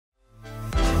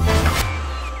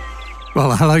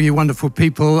Well, hello, you wonderful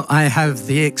people. I have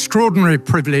the extraordinary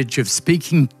privilege of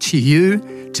speaking to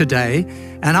you today,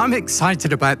 and I'm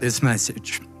excited about this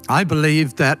message. I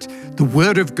believe that the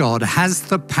Word of God has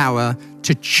the power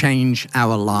to change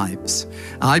our lives.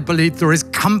 I believe there is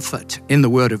comfort in the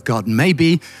Word of God.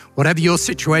 Maybe whatever your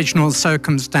situational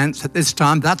circumstance at this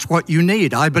time, that's what you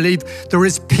need. I believe there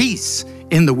is peace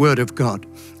in the Word of God,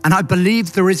 and I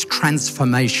believe there is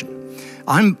transformation.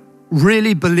 I'm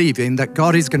really believing that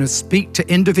God is going to speak to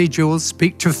individuals,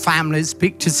 speak to families,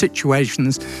 speak to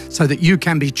situations so that you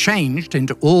can be changed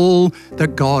into all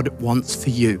that God wants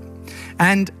for you.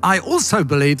 And I also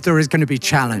believe there is going to be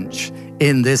challenge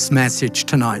in this message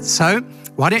tonight. So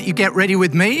why don't you get ready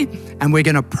with me, and we're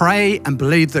going to pray and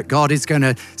believe that God is going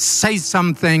to say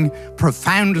something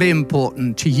profoundly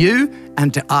important to you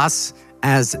and to us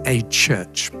as a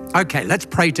church. Okay, let's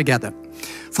pray together.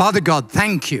 Father God,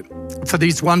 thank you for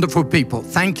these wonderful people.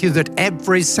 Thank you that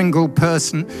every single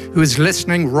person who is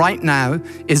listening right now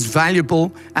is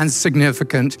valuable and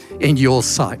significant in your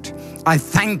sight. I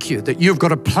thank you that you've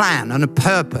got a plan and a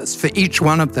purpose for each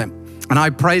one of them. And I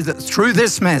pray that through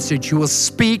this message, you will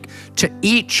speak to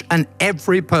each and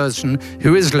every person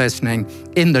who is listening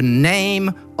in the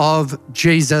name of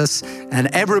Jesus. And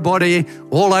everybody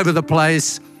all over the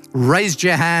place raised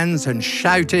your hands and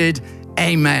shouted,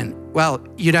 Amen. Well,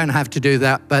 you don't have to do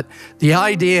that, but the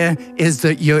idea is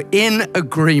that you're in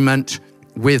agreement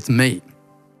with me.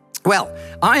 Well,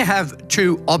 I have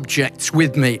two objects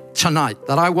with me tonight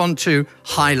that I want to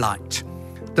highlight.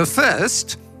 The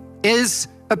first is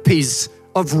a piece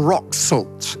of rock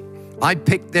salt. I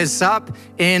picked this up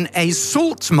in a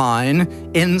salt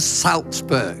mine in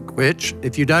Salzburg, which,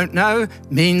 if you don't know,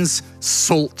 means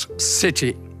Salt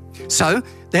City. So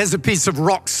there's a piece of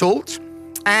rock salt,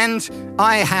 and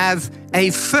I have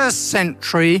a first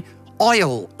century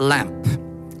oil lamp.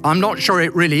 I'm not sure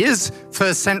it really is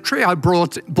first century. I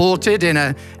bought it in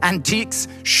an antiques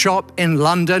shop in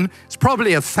London. It's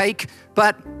probably a fake,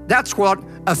 but that's what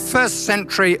a first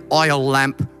century oil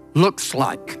lamp looks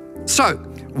like. So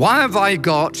why have I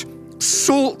got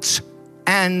salt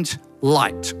and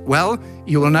light? Well,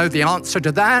 you will know the answer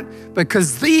to that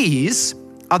because these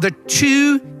are the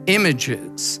two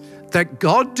images that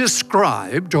God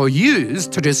described or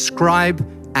used to describe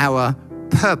our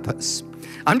purpose.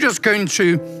 I'm just going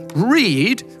to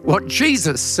read what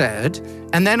Jesus said,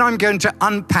 and then I'm going to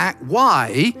unpack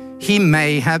why he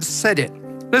may have said it.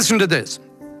 Listen to this.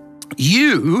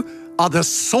 You are the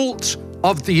salt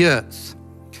of the earth.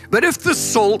 But if the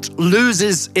salt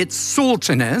loses its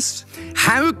saltiness,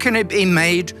 how can it be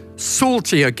made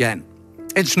salty again?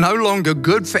 It's no longer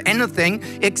good for anything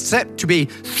except to be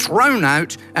thrown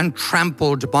out and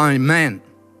trampled by men.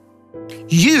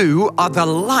 You are the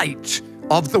light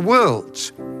of the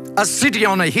world. A city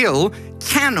on a hill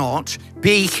cannot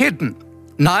be hidden.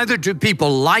 Neither do people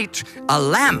light a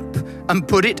lamp and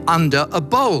put it under a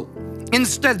bowl.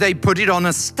 Instead, they put it on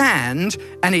a stand,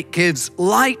 and it gives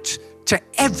light to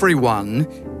everyone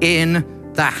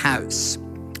in the house.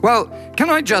 Well, can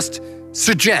I just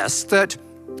suggest that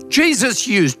Jesus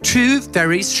used two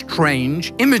very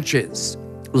strange images,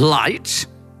 light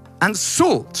and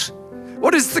salt.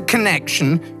 What is the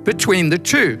connection between the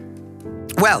two?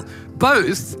 Well,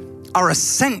 both are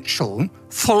essential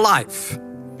for life.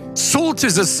 Salt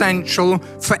is essential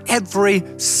for every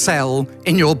cell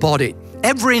in your body.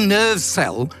 Every nerve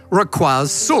cell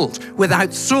requires salt.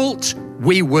 Without salt,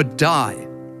 we would die.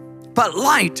 But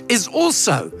light is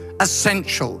also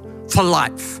essential for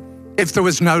life. If there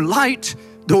was no light,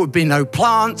 there would be no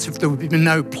plants. If there would be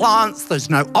no plants, there's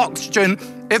no oxygen.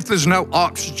 If there's no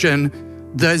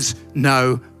oxygen, there's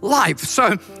no life.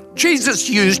 So Jesus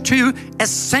used two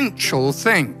essential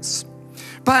things,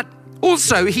 but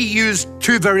also he used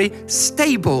two very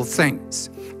stable things.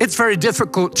 It's very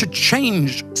difficult to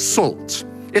change salt.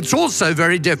 It's also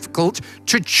very difficult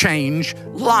to change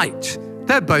light.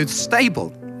 They're both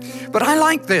stable. But I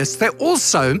like this. They're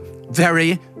also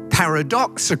very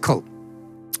paradoxical.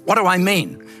 What do I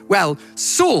mean? Well,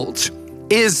 salt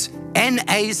is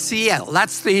NaCl.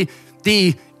 That's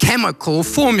the chemical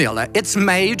formula. It's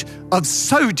made of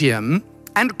sodium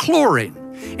and chlorine.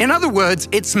 In other words,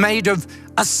 it's made of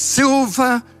a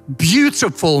silver,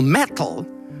 beautiful metal,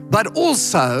 but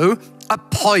also a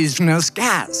poisonous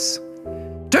gas.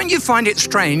 Don't you find it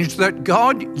strange that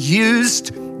God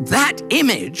used that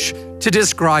image to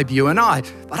describe you and I?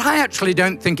 But I actually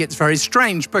don't think it's very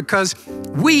strange, because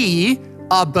we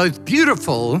are both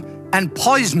beautiful and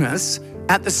poisonous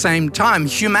at the same time.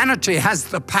 Humanity has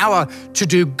the power to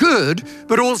do good,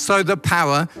 but also the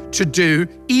power to do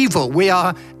evil. We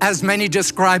are, as many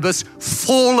describe us,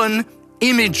 fallen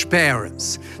image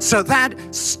bearers. So that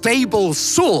stable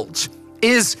salt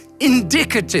is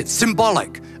indicative,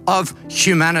 symbolic of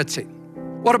humanity.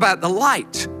 What about the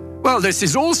light? Well, this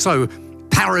is also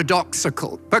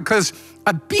paradoxical because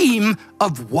a beam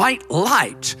of white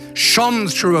light shone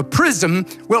through a prism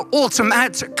will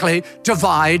automatically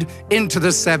divide into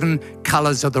the 7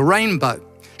 colors of the rainbow.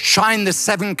 Shine the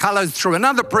 7 colors through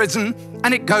another prism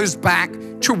and it goes back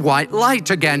to white light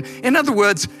again. In other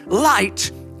words,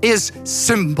 light is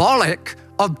symbolic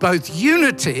of both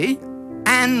unity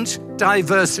and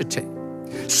diversity.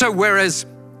 So whereas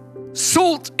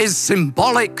salt is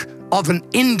symbolic of an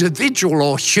individual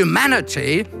or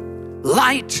humanity,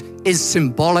 light is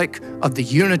symbolic of the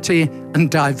unity and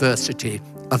diversity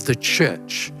of the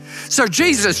church. So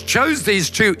Jesus chose these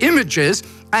 2 images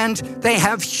and they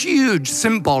have huge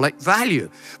symbolic value.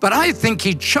 But I think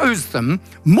he chose them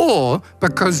more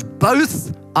because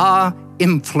both are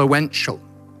influential.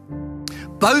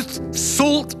 Both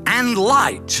salt and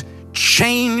light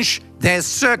change their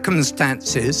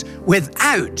circumstances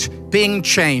without being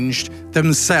changed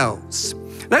themselves.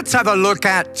 Let's have a look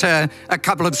at a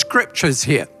couple of scriptures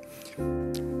here.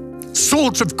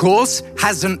 Salt, of course,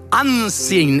 has an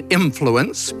unseen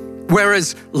influence,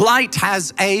 whereas light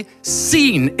has a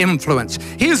seen influence.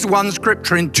 Here's one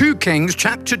scripture in 2 Kings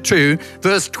chapter 2,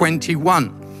 verse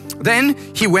 21. Then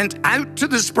he went out to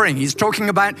the spring. He's talking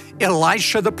about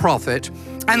Elisha the prophet,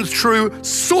 and threw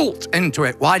salt into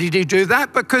it. Why did he do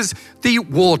that? Because the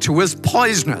water was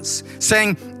poisonous,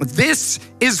 saying, "This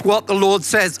is what the Lord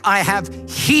says, I have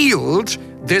healed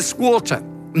this water.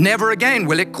 Never again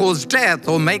will it cause death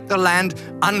or make the land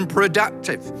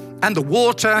unproductive. And the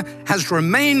water has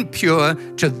remained pure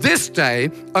to this day,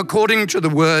 according to the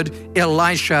word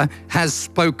Elisha has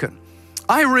spoken."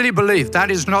 I really believe that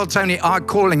is not only our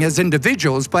calling as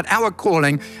individuals, but our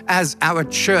calling as our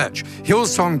church.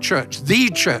 Hillsong Church,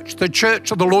 the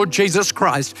church of the Lord Jesus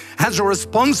Christ, has a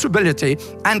responsibility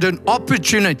and an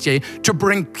opportunity to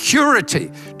bring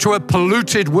purity to a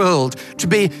polluted world,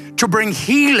 to bring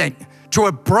healing to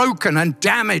a broken and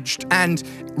damaged and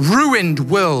ruined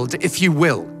world, if you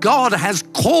will. God has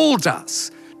called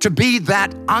us to be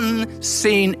that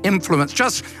unseen influence.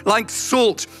 Just like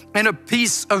salt in a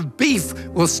piece of beef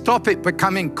will stop it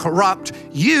becoming corrupt,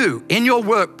 you, in your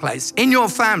workplace, in your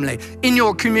family, in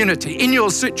your community, in your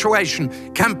situation,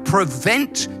 can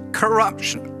prevent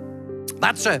corruption.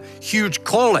 That's a huge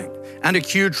calling and a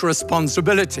huge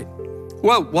responsibility.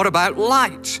 Well, what about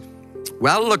light?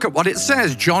 Well, look at what it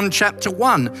says. John chapter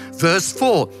 1, verse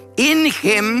 4. In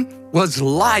him was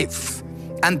life,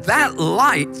 and that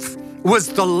life was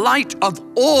the light of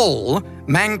all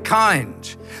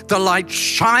mankind. The light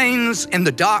shines in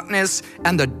the darkness,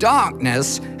 and the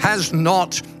darkness has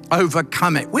not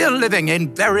overcome it. We're living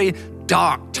in very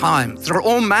dark times. There are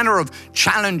all manner of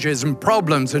challenges and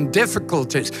problems and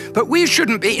difficulties, but we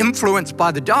shouldn't be influenced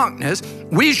by the darkness.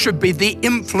 We should be the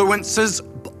influencers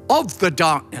of the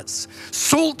darkness.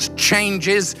 Salt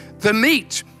changes the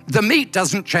meat. The meat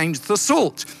doesn't change the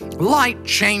salt. Light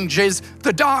changes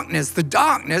the darkness. The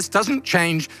darkness doesn't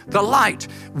change the light.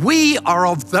 We are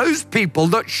of those people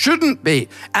that shouldn't be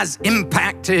as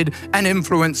impacted and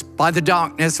influenced by the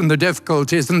darkness and the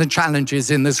difficulties and the challenges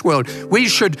in this world. We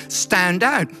should stand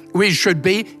out. We should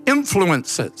be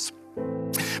influencers.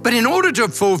 But in order to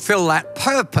fulfill that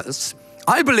purpose,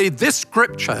 I believe this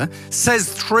scripture says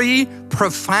 3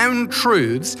 profound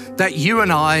truths that you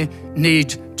and I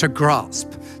need to grasp.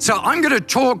 So I'm going to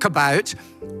talk about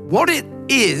what it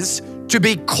is to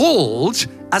be called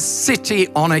a city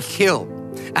on a hill.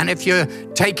 And if you're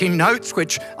taking notes,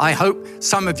 which I hope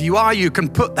some of you are, you can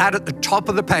put that at the top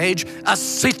of the page, a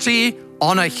city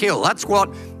on a hill. That's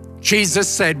what Jesus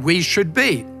said we should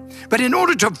be. But in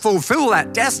order to fulfill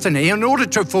that destiny, in order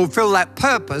to fulfill that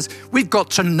purpose, we've got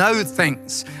to know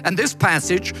things. And this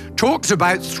passage talks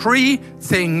about 3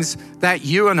 things that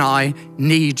you and I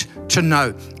need to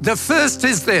know. The first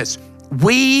is this: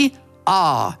 we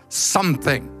are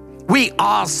something. We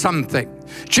are something.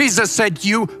 Jesus said,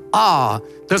 you are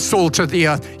the salt of the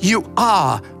earth. You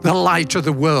are the light of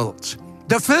the world.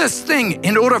 The first thing,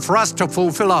 in order for us to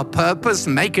fulfill our purpose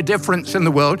and make a difference in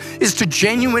the world, is to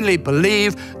genuinely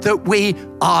believe that we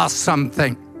are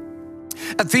something.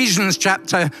 Ephesians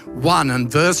chapter 1 and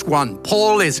verse 1,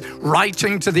 Paul is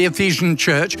writing to the Ephesian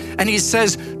church, and he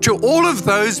says, to all of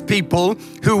those people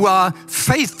who are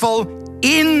faithful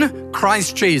in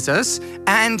Christ Jesus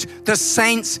and the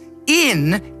saints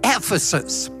in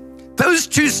Ephesus. Those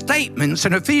 2 statements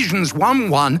in Ephesians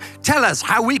 1:1 tell us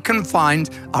how we can find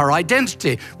our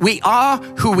identity. We are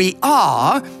who we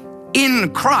are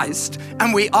in Christ,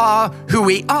 and we are who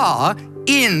we are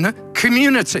in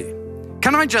community.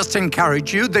 Can I just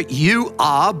encourage you that you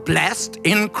are blessed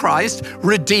in Christ,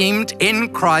 redeemed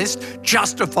in Christ,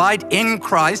 justified in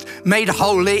Christ, made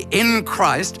holy in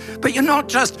Christ, but you're not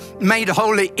just made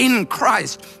holy in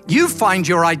Christ. You find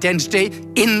your identity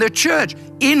in the church,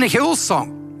 in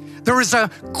Hillsong. There is a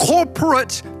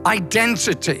corporate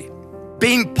identity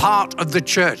being part of the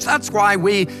church. That's why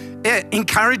we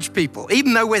encourage people,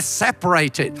 even though we're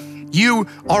separated. You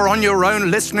are on your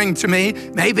own listening to me,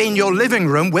 maybe in your living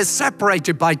room. We're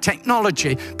separated by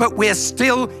technology, but we're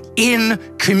still in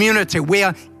community. We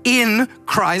are in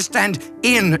Christ and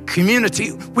in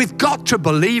community. We've got to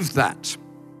believe that.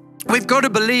 We've got to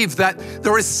believe that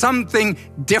there is something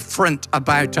different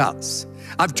about us.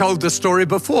 I've told the story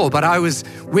before, but I was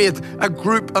with a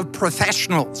group of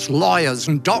professionals, lawyers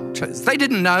and doctors. They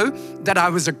didn't know that I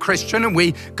was a Christian, and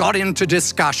we got into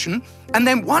discussion. And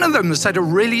then one of them said a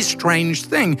really strange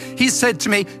thing. He said to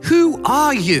me, "Who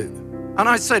are you?" And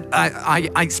I said, I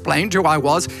explained who I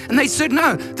was. And they said,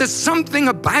 "No, there's something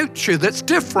about you that's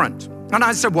different." And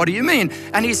I said, "What do you mean?"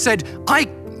 And he said, "I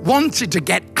wanted to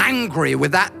get angry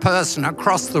with that person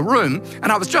across the room,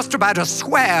 and I was just about to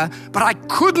swear, but I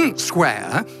couldn't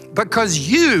swear because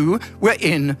you were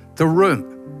in the room."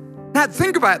 Now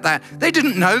think about that. They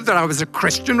didn't know that I was a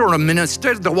Christian or a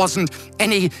minister. There wasn't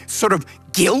any sort of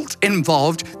guilt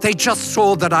involved. They just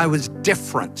saw that I was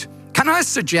different. Can I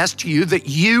suggest to you that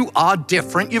you are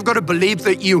different? You've got to believe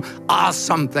that you are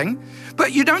something,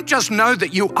 but you don't just know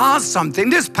that you are something.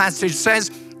 This passage says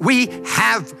we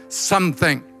have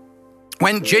something.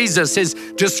 When Jesus is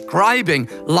describing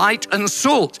light and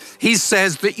salt, he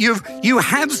says that you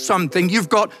have something. You've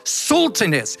got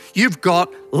saltiness. You've got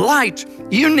light.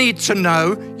 You need to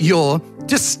know your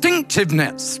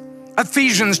distinctiveness.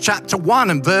 Ephesians chapter 1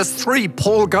 and verse 3,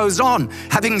 Paul goes on,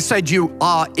 having said you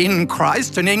are in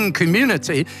Christ and in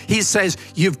community, he says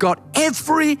you've got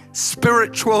every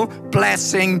spiritual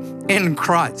blessing in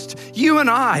Christ. You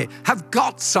and I have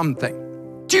got something.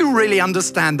 Do you really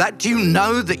understand that? Do you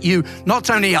know that you not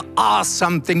only are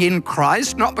something in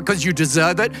Christ, not because you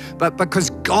deserve it, but because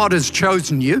God has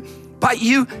chosen you, but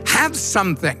you have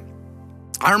something?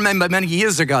 I remember many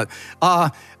years ago,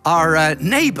 our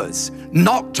neighbors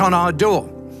knocked on our door,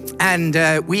 and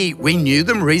we knew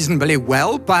them reasonably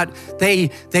well, but they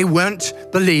weren't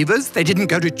believers. They didn't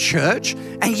go to church,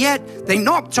 and yet they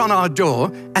knocked on our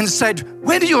door and said,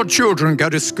 "Where do your children go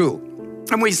to school?"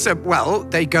 And we said, "Well,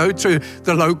 they go to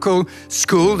the local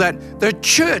school that the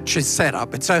church has set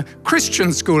up. It's a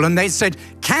Christian school." And they said,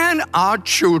 "Can our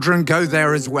children go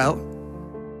there as well?"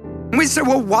 And we said,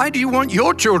 "Well, why do you want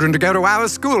your children to go to our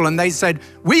school?" And they said,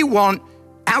 "We want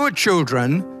our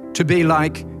children to be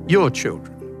like your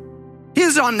children."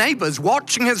 Here's our neighbors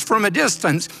watching us from a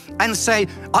distance and say,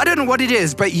 "I don't know what it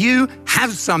is, but you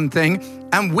have something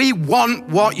and we want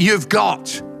what you've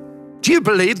got." Do you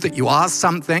believe that you are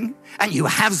something and you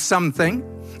have something?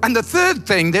 And the third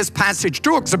thing this passage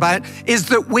talks about is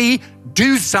that we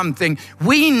do something.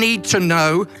 We need to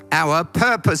know our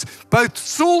purpose. Both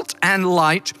salt and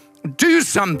light do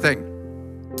something.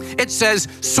 It says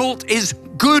salt is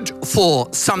good for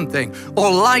something,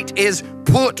 or light is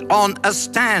put on a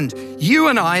stand. You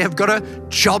and I have got a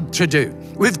job to do.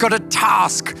 We've got a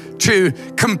task to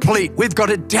complete. We've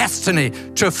got a destiny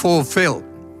to fulfill.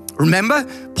 Remember,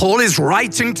 Paul is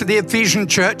writing to the Ephesian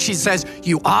church. He says,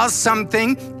 you are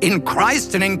something in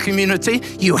Christ and in community.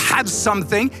 You have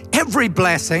something, every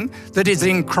blessing that is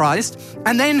in Christ.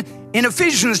 And then in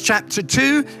Ephesians chapter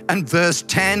 2 and verse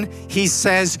 10, he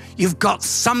says, you've got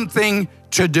something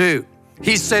to do.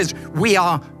 He says, we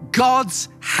are God's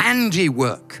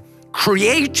handiwork,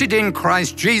 created in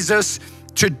Christ Jesus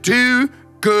to do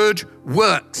good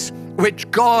works, which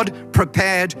God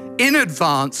prepared in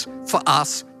advance for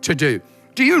us to do.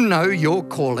 Do you know your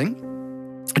calling?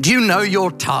 Do you know your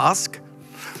task?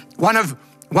 One of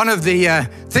the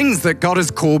things that God has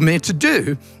called me to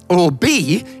do or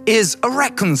be is a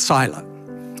reconciler.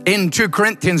 In 2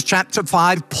 Corinthians chapter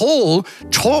 5, Paul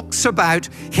talks about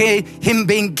him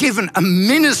being given a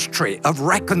ministry of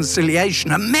reconciliation,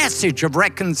 a message of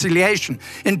reconciliation.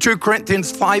 In 2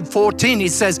 Corinthians 5:14, he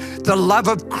says, the love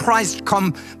of Christ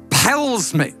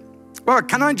compels me. Well,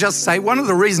 can I just say, one of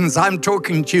the reasons I'm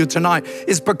talking to you tonight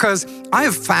is because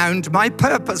I've found my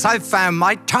purpose. I've found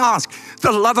my task.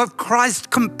 The love of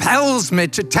Christ compels me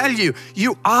to tell you,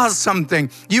 you are something,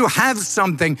 you have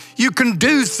something, you can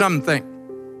do something.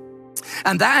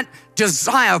 And that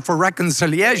desire for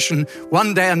reconciliation.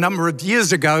 One day, a number of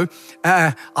years ago,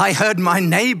 I heard my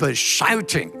neighbors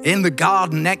shouting in the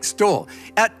garden next door.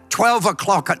 At 12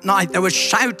 o'clock at night, they were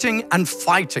shouting and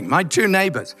fighting, my two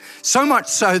neighbors, so much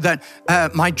so that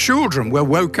my children were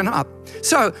woken up.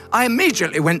 So I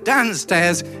immediately went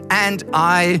downstairs and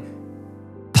I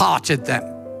parted them.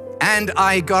 And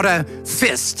I got a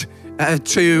fist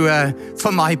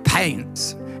for my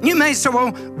pains. And you may say,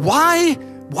 well,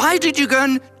 why did you go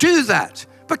and do that?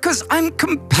 Because I'm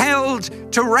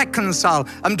compelled to reconcile.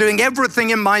 I'm doing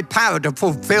everything in my power to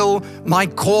fulfill my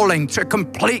calling, to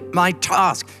complete my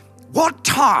task. What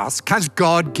task has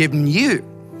God given you?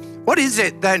 What is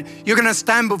it that you're going to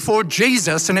stand before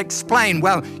Jesus and explain?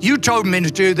 Well, you told me to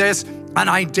do this, and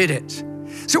I did it.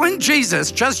 So when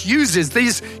Jesus just uses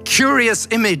these curious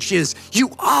images, you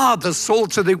are the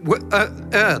salt of the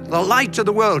earth, the light of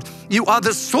the world. You are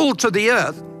the salt of the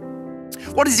earth.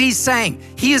 What is he saying?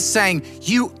 He is saying,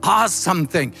 you are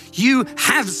something. You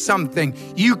have something.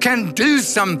 You can do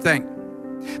something.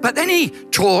 But then he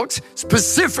talks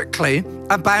specifically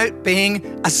about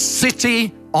being a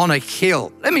city on a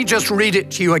hill. Let me just read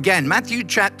it to you again. Matthew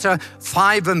chapter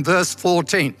 5 and verse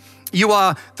 14. You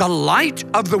are the light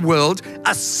of the world.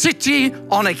 A city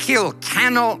on a hill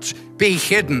cannot be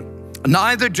hidden.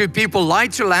 Neither do people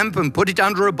light a lamp and put it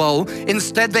under a bowl.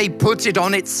 Instead, they put it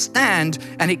on its stand,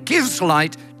 and it gives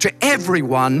light to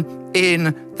everyone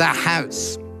in the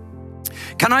house.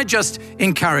 Can I just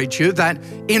encourage you that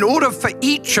in order for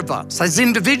each of us as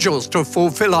individuals to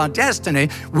fulfill our destiny,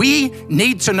 we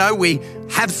need to know we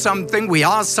have something, we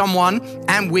are someone,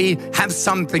 and we have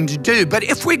something to do. But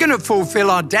if we're going to fulfill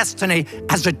our destiny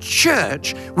as a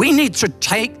church, we need to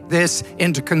take this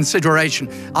into consideration.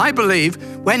 I believe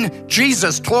when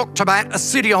Jesus talked about a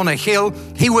city on a hill,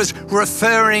 he was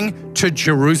referring to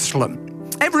Jerusalem.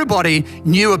 Everybody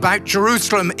knew about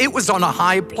Jerusalem. It was on a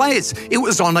high place. It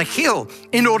was on a hill.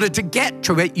 In order to get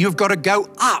to it, you've got to go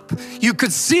up. You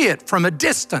could see it from a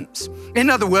distance.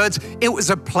 In other words, it was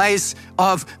a place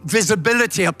of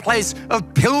visibility, a place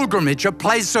of pilgrimage, a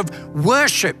place of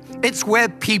worship. It's where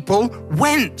people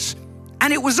went.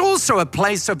 And it was also a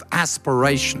place of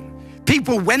aspiration.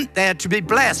 People went there to be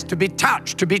blessed, to be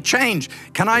touched, to be changed.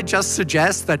 Can I just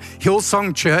suggest that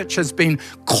Hillsong Church has been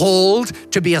called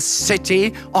to be a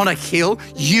city on a hill?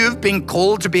 You've been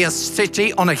called to be a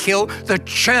city on a hill. The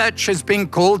church has been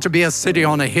called to be a city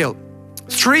on a hill.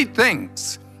 Three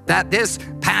things that this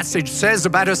passage says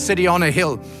about a city on a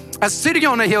hill. A city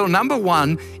on a hill, number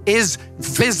one, is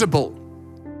visible.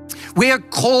 We are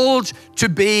called to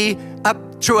be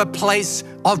up to a place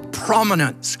of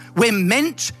prominence. We're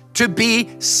meant to be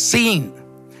seen.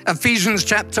 Ephesians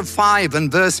chapter 5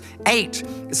 and verse 8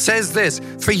 says this,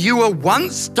 for you were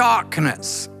once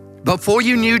darkness before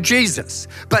you knew Jesus,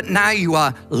 but now you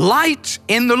are light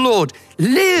in the Lord.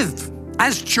 Live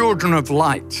as children of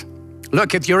light.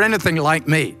 Look, if you're anything like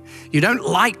me, you don't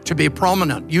like to be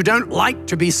prominent. You don't like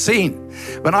to be seen.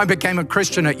 When I became a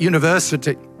Christian at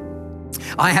university,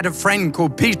 I had a friend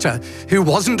called Peter who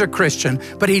wasn't a Christian,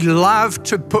 but he loved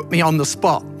to put me on the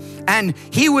spot. And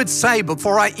he would say,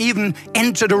 before I even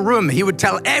entered a room, he would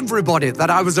tell everybody that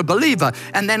I was a believer.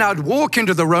 And then I'd walk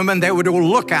into the room and they would all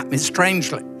look at me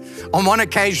strangely. On one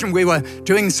occasion, we were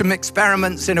doing some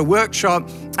experiments in a workshop,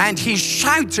 and he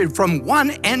shouted from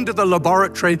one end of the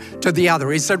laboratory to the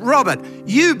other. He said, Robert,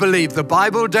 you believe the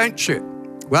Bible, don't you?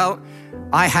 Well,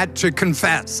 I had to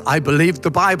confess, I believed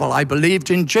the Bible. I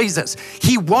believed in Jesus.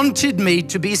 He wanted me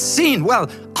to be seen. Well,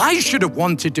 I should have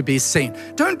wanted to be seen.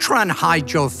 Don't try and hide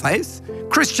your faith.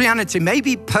 Christianity may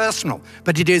be personal,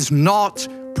 but it is not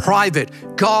private.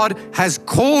 God has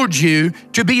called you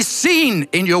to be seen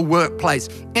in your workplace,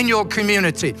 in your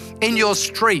community, in your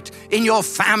street, in your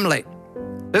family.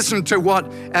 Listen to what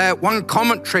one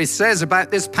commentary says about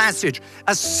this passage.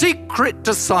 A secret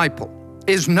disciple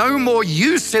is no more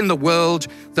use in the world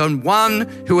than one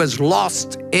who has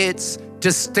lost its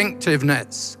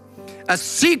distinctiveness. A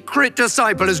secret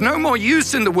disciple is no more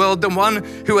use in the world than one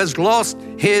who has lost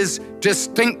his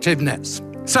distinctiveness.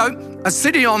 So a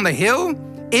city on the hill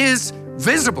is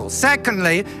visible.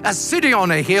 Secondly, a city on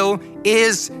a hill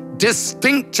is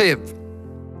distinctive.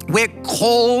 We're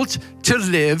called to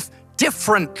live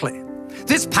differently.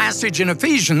 This passage in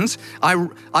Ephesians,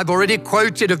 I've already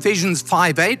quoted Ephesians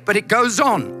 5:8, but it goes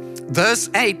on. Verse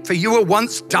 8, for you were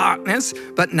once darkness,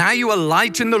 but now you are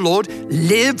light in the Lord.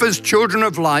 Live as children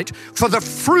of light, for the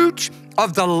fruit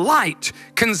of the light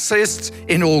consists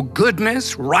in all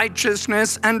goodness,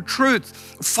 righteousness, and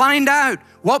truth. Find out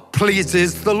what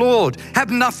pleases the Lord. Have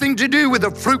nothing to do with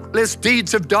the fruitless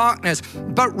deeds of darkness,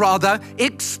 but rather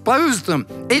expose them.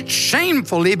 It's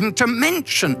shameful even to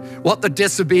mention what the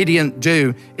disobedient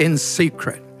do in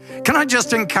secret. Can I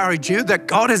just encourage you that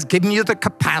God has given you the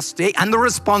capacity and the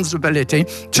responsibility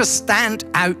to stand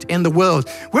out in the world?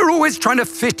 We're always trying to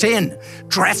fit in,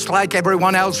 dress like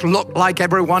everyone else, look like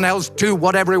everyone else, do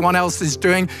what everyone else is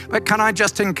doing. But can I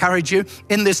just encourage you,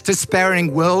 in this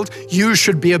despairing world, you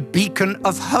should be a beacon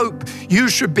of hope. You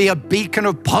should be a beacon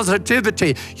of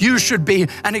positivity. You should be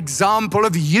an example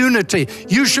of unity.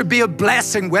 You should be a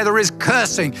blessing where there is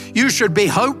cursing. You should be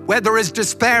hope where there is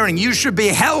despairing. You should be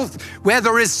health where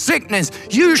there is sickness.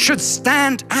 You should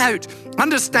stand out.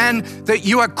 Understand that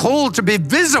you are called to be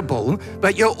visible,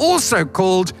 but you're also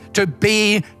called to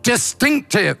be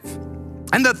distinctive.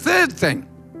 And the third thing,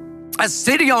 a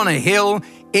city on a hill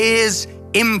is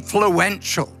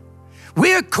influential.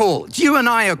 We're called, you and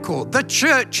I are called, the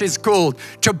church is called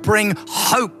to bring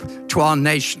hope to our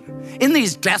nation. In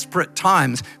these desperate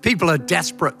times, people are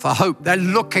desperate for hope. They're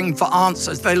looking for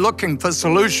answers. They're looking for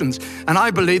solutions. And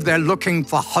I believe they're looking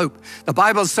for hope. The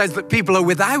Bible says that people are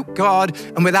without God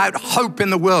and without hope in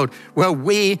the world. Well,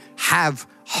 we have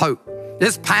hope.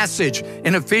 This passage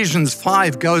in Ephesians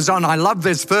 5 goes on. I love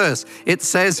this verse. It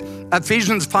says,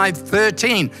 Ephesians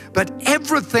 5:13, but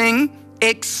everything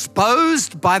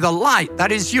exposed by the light,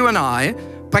 that is you and I,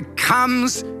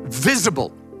 becomes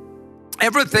visible.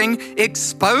 Everything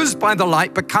exposed by the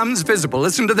light becomes visible.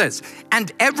 Listen to this.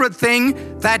 And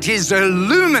everything that is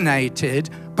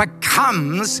illuminated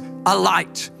becomes a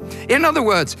light. In other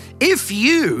words, if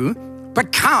you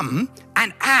become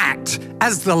and act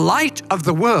as the light of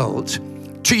the world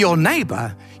to your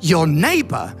neighbor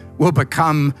will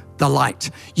become the light.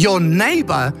 Your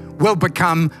neighbor will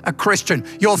become a Christian.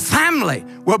 Your family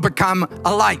will become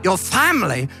a light. Your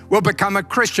family will become a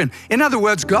Christian. In other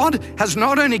words, God has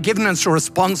not only given us a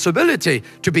responsibility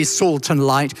to be salt and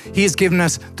light, He has given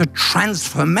us the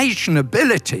transformation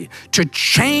ability to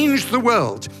change the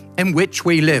world in which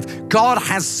we live. God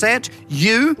has set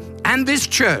you and this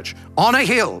church on a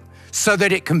hill so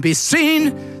that it can be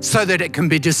seen, so that it can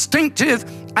be distinctive,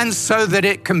 and so that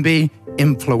it can be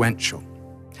influential.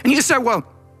 And you say, well,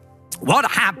 what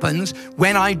happens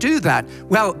when I do that?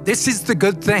 Well, this is the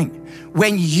good thing.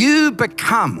 When you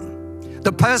become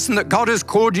the person that God has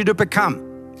called you to become,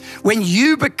 when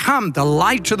you become the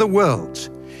light of the world,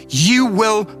 you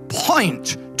will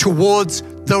point towards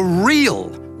the real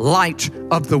light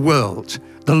of the world,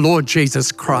 the Lord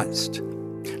Jesus Christ.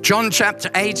 John chapter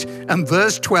 8 and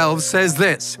verse 12 says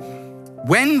this,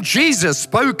 when Jesus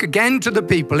spoke again to the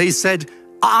people, He said,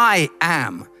 I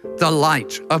am the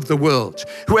light of the world.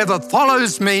 Whoever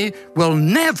follows me will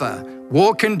never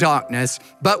walk in darkness,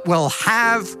 but will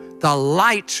have the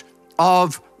light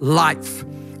of life.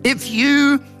 If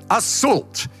you are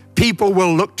salt, people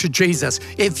will look to Jesus.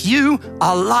 If you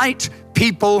are light,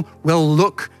 people will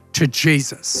look to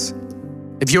Jesus.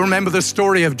 If you remember the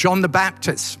story of John the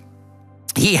Baptist,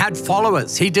 he had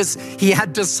followers, he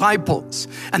had disciples,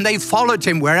 and they followed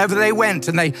him wherever they went,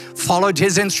 and they followed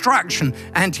his instruction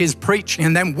and his preaching.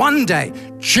 And then one day,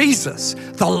 Jesus,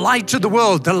 the light of the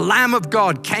world, the Lamb of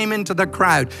God, came into the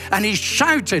crowd, and he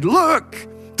shouted, look,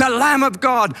 the Lamb of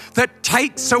God that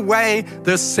takes away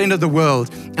the sin of the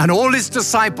world. And all his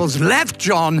disciples left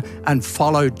John and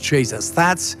followed Jesus.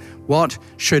 That's what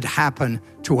should happen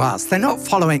to us. They're not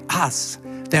following us.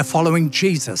 They're following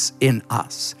Jesus in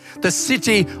us. The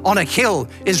city on a hill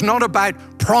is not about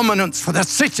prominence for the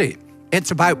city.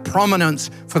 It's about prominence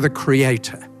for the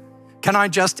Creator. Can I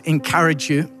just encourage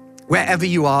you, wherever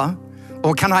you are,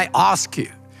 or can I ask you,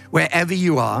 wherever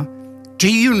you are, do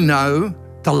you know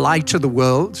the light of the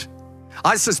world?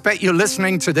 I suspect you're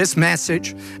listening to this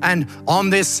message and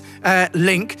on this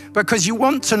link because you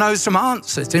want to know some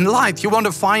answers in life. You want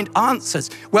to find answers.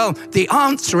 Well, the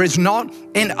answer is not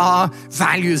in our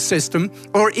value system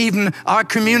or even our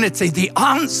community. The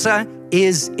answer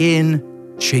is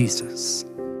in Jesus.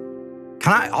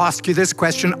 Can I ask you this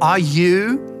question? Are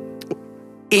you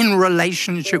in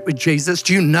relationship with Jesus?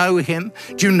 Do you know Him?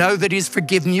 Do you know that He's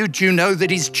forgiven you? Do you know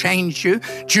that He's changed you?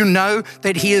 Do you know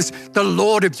that He is the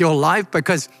Lord of your life?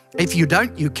 Because if you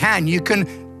don't, you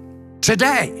can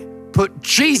today put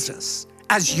Jesus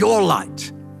as your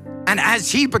light. And as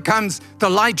He becomes the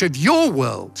light of your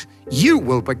world, you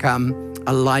will become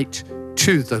a light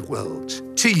to the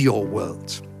world, to your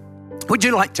world. Would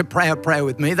you like to pray a prayer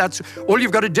with me? That's all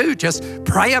you've got to do. Just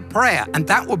pray a prayer, and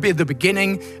that will be the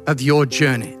beginning of your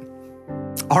journey.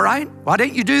 All right? Why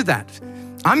don't you do that?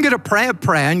 I'm going to pray a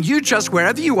prayer, and you just,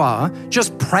 wherever you are,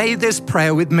 just pray this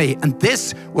prayer with me. And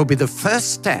this will be the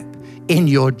first step in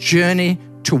your journey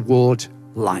toward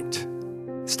light.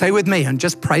 Stay with me and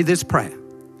just pray this prayer.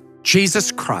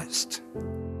 Jesus Christ,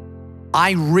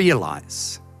 I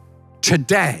realize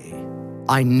today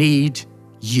I need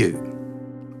you.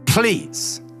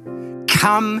 Please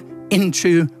come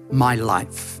into my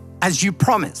life as you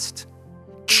promised.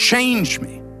 Change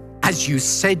me as you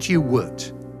said you would.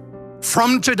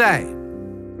 From today,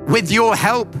 with your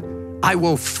help, I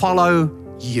will follow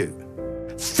you.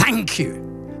 Thank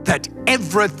you that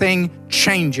everything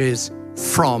changes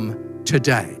from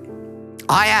today.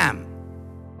 I am,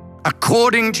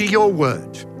 according to your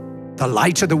word, the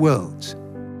light of the world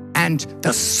and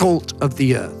the salt of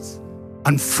the earth.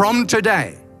 And from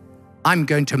today, I'm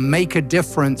going to make a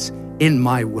difference in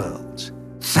my world.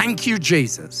 Thank you,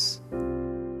 Jesus.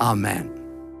 Amen.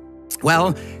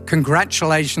 Well,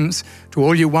 congratulations to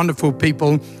all you wonderful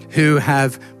people who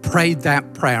have prayed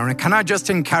that prayer. And can I just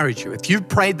encourage you, if you've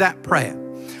prayed that prayer,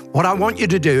 what I want you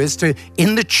to do is to,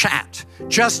 in the chat,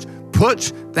 just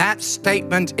put that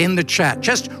statement in the chat.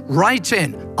 Just write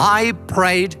in, I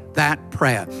prayed that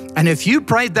prayer. And if you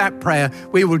prayed that prayer,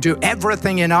 we will do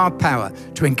everything in our power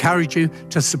to encourage you,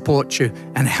 to support you,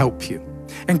 and help you.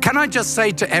 And can I just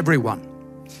say to everyone,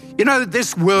 you know,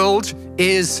 this world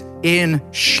is in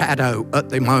shadow at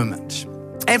the moment.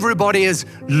 Everybody is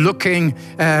looking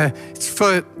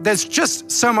there's just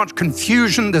so much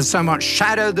confusion, there's so much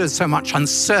shadow, there's so much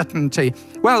uncertainty.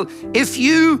 Well, if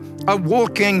you are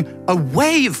walking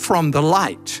away from the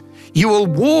light, you will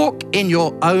walk in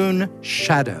your own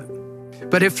shadow.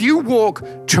 But if you walk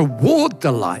toward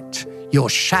the light, your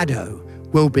shadow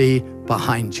will be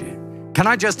behind you. Can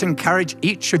I just encourage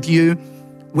each of you,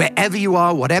 wherever you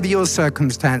are, whatever your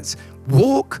circumstance,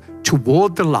 walk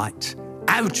toward the light,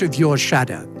 out of your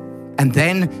shadow, and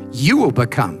then you will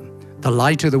become the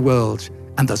light of the world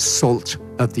and the salt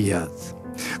of the earth.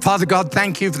 Father God,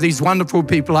 thank you for these wonderful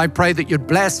people. I pray that you'd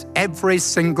bless every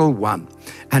single one.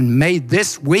 And may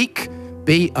this week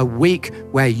be a week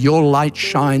where your light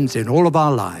shines in all of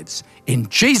our lives. In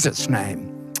Jesus'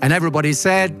 name. And everybody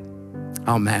said,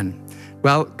 amen.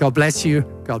 Well, God bless you.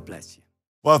 God bless you.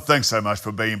 Well, thanks so much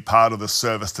for being part of the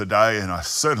service today, and I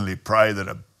certainly pray that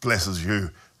it blesses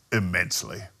you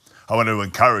immensely. I want to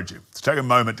encourage you to take a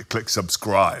moment to click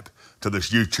subscribe to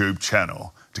this YouTube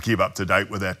channel to keep up to date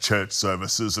with our church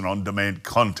services and on-demand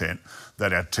content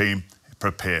that our team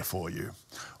prepare for you.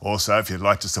 Also, if you'd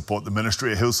like to support the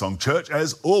ministry of Hillsong Church,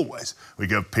 as always, we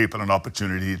give people an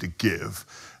opportunity to give,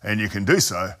 and you can do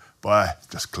so by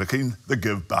just clicking the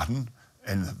Give button,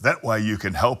 and that way you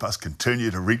can help us continue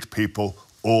to reach people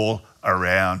all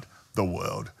around the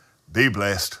world. Be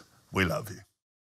blessed. We love you.